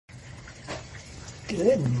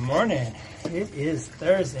Good morning. It is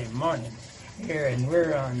Thursday morning here, and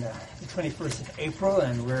we're on the 21st of April,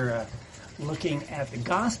 and we're looking at the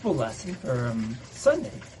gospel lesson for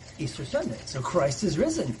Sunday, Easter Sunday. So Christ is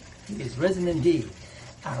risen. He is risen indeed.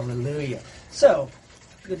 Hallelujah. So,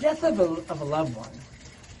 the death of a loved one,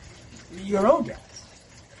 your own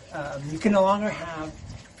death, you can no longer have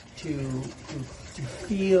to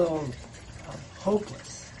feel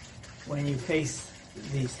hopeless when you face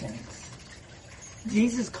these things.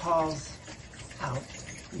 Jesus calls out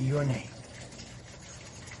your name.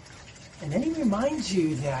 And then he reminds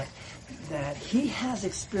you that he has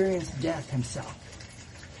experienced death himself.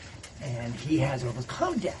 And he has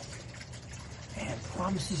overcome death. And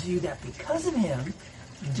promises you that because of him,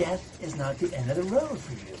 death is not the end of the road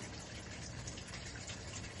for you.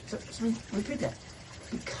 So repeat that.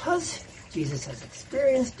 Because Jesus has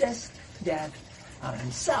experienced death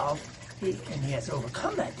himself, and he has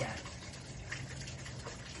overcome that death,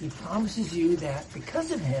 he promises you that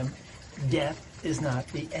because of him, death is not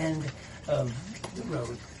the end of the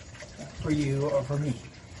road for you or for me.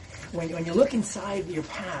 When you look inside your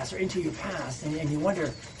past or into your past and you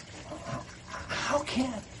wonder, how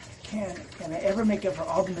can I ever make up for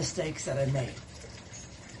all the mistakes that I made?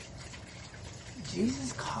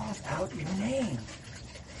 Jesus calls out your name.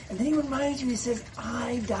 And then he reminds you, he says,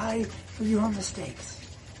 I died for your mistakes.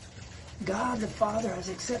 God the Father has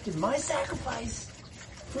accepted my sacrifice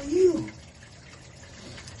for you.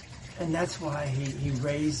 And that's why he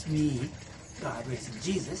raised me, God raised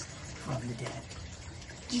Jesus from the dead.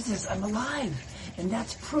 Jesus, I'm alive. And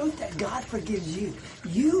that's proof that God forgives you.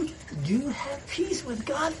 You do have peace with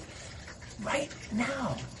God right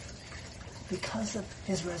now because of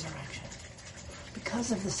his resurrection.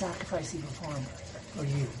 Because of the sacrifice he performed for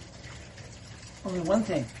you. Only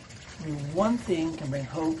one thing can bring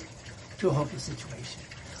hope to a hopeless situation.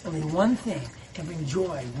 Only one thing can bring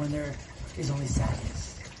joy when there is only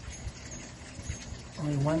sadness.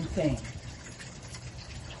 Only one thing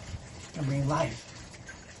can bring life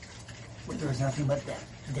where there is nothing but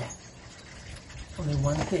death. Only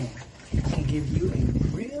one thing can give you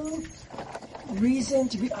a real reason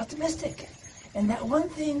to be optimistic. And that one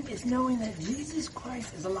thing is knowing that Jesus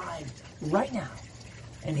Christ is alive right now.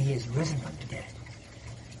 And he is risen from the dead.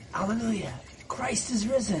 Hallelujah. Christ is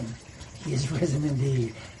risen. He is risen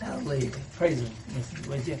indeed. Hallelujah. Praise him.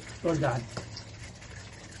 With you, Lord God.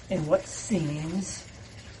 In what seems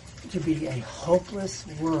to be a hopeless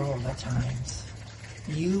world at times,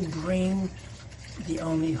 you bring the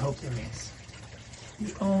only hope there is.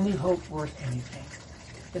 The only hope worth anything.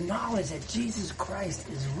 The knowledge that Jesus Christ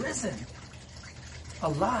is risen,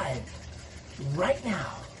 alive, right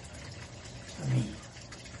now, for me.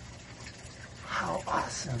 How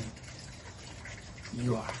awesome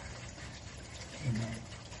you are. Amen.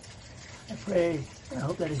 I pray, and I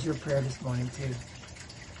hope that is your prayer this morning too,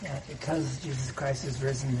 that because Jesus Christ is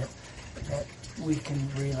risen, that we can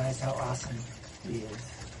realize how awesome he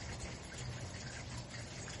is.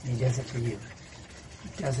 And he does it for you. He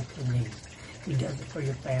does it for me. He does it for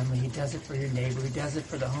your family. He does it for your neighbor. He does it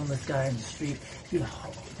for the homeless guy in the street. He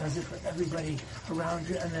does it for everybody around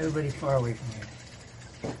you and everybody far away from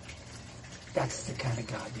you. That's the kind of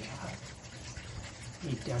God we have.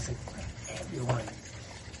 He does it for everyone.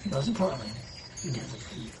 Most importantly, he does it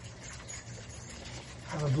for you.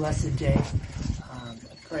 Have a blessed day. I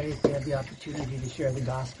pray if you have the opportunity to share the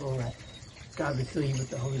gospel, that God would fill you with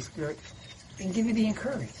the Holy Spirit and give you the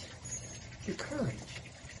courage.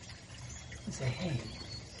 And say, hey,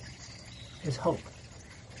 there's hope.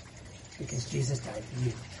 Because Jesus died for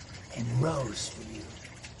you and rose for you.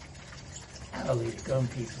 Hallelujah. Go in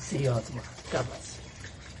peace. See you all tomorrow. God bless.